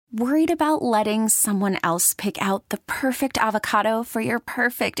Worried about letting someone else pick out the perfect avocado for your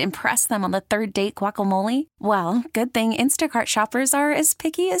perfect impress them on the third date guacamole? Well, good thing Instacart shoppers are as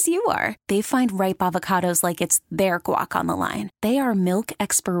picky as you are. They find ripe avocados like it's their guac on the line. They are milk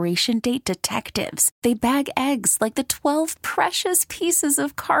expiration date detectives. They bag eggs like the 12 precious pieces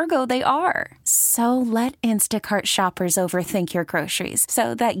of cargo they are. So let Instacart shoppers overthink your groceries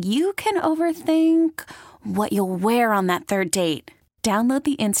so that you can overthink what you'll wear on that third date. Download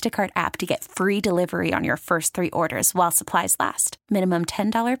the Instacart app to get free delivery on your first 3 orders while supplies last. Minimum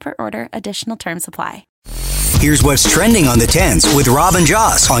 $10 per order. Additional terms apply. Here's what's trending on the 10s with Rob and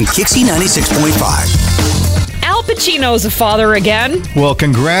Joss on KyXy 96.5. Al Pacino's a father again. Well,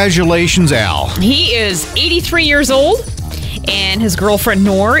 congratulations, Al. He is 83 years old, and his girlfriend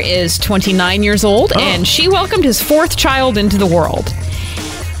Noor is 29 years old, and she welcomed his 4th child into the world.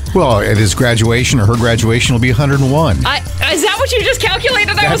 Well, at his graduation, or her graduation, will be 101. Is that what you just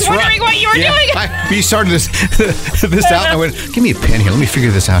calculated? I was wondering what you were doing. We started this out, and I went, give me a pen here. Let me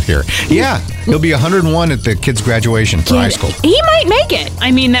figure this out here. Yeah, he'll be 101 at the kid's graduation for high school. He might make it.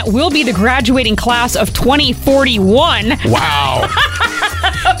 I mean, that will be the graduating class of 2041. Wow.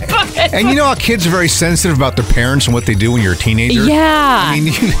 And you know how kids are very sensitive about their parents and what they do when you're a teenager? Yeah. I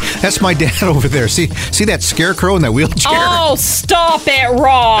mean, that's my dad over there. See that scarecrow in that wheelchair? Oh, stop it,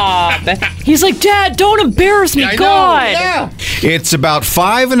 Rob. He's like, Dad, don't embarrass me, God. Yeah. It's about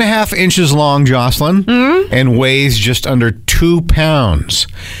 5.5 inches long, Jocelyn, and weighs just under 2 pounds.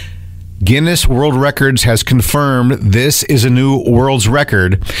 Guinness World Records has confirmed this is a new world's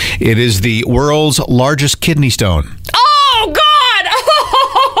record. It is the world's largest kidney stone. Oh, God!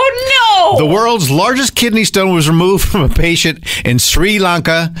 Oh, no! The world's largest kidney stone was removed from a patient in Sri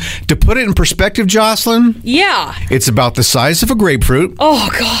Lanka. To put it in perspective, Jocelyn, yeah, it's about the size of a grapefruit. Oh,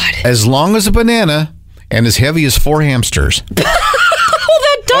 God. As long as a banana and as heavy as 4 hamsters.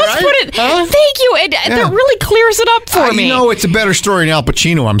 Does put it. Thank you. That really clears it up for me. You know, it's a better story than Al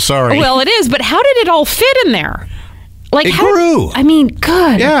Pacino. I'm sorry. Well, it is, but how did it all fit in there? Like, it grew.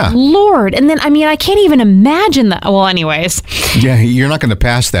 Good Lord. And then, I can't even imagine that. Well, anyways. Yeah, you're not going to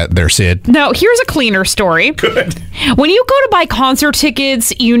pass that there, Sid. No, here's a cleaner story. Good. When you go to buy concert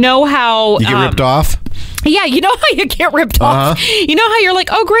tickets, you know how... You get ripped off? Yeah, you know how you get ripped off? You know how you're like,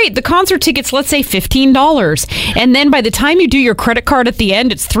 oh, great, the concert ticket's, let's say, $15. And then by the time you do your credit card at the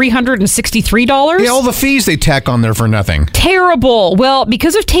end, it's $363? Yeah, all the fees they tack on there for nothing. Terrible. Well,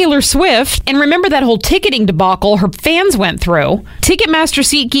 because of Taylor Swift, and remember that whole ticketing debacle her fans went through, Ticketmaster,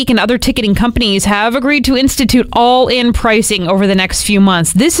 SeatGeek, and other ticketing companies have agreed to institute all-in pricing over the next few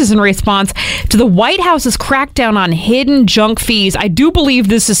months. This is in response to the White House's crackdown on hidden junk fees. I do believe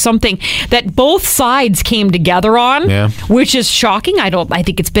this is something that both sides came together on, which is shocking. I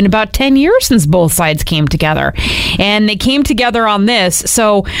think it's been about 10 years since both sides came together, and they came together on this.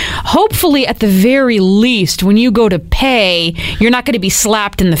 So hopefully, at the very least, when you go to pay, you're not going to be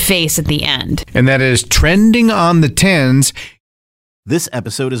slapped in the face at the end. And that is trending on the 10s. This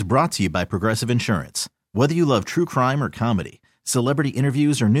episode is brought to you by Progressive Insurance. Whether you love true crime or comedy, celebrity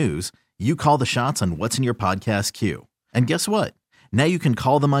interviews or news, you call the shots on what's in your podcast queue. And guess what? Now you can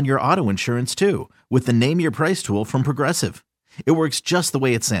call them on your auto insurance, too, with the Name Your Price tool from Progressive. It works just the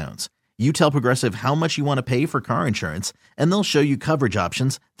way it sounds. You tell Progressive how much you want to pay for car insurance, and they'll show you coverage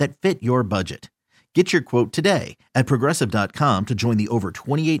options that fit your budget. Get your quote today at Progressive.com to join the over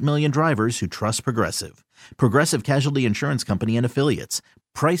 28 million drivers who trust Progressive. Progressive Casualty Insurance Company and Affiliates.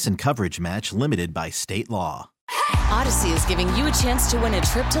 Price and coverage match limited by state law. Odyssey is giving you a chance to win a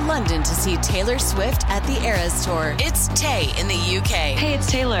trip to London to see Taylor Swift at the Eras Tour. It's Tay in the UK. Hey,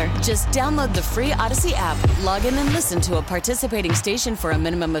 it's Taylor. Just download the free Odyssey app, log in and listen to a participating station for a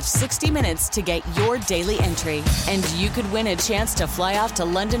minimum of 60 minutes to get your daily entry. And you could win a chance to fly off to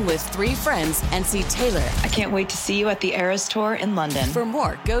London with 3 friends and see Taylor. I can't wait to see you at the Eras Tour in London. For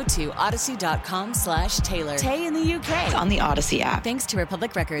more, go to odyssey.com/Taylor. Tay in the UK. It's on the Odyssey app. Thanks to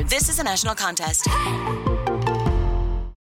Republic Records. This is a national contest.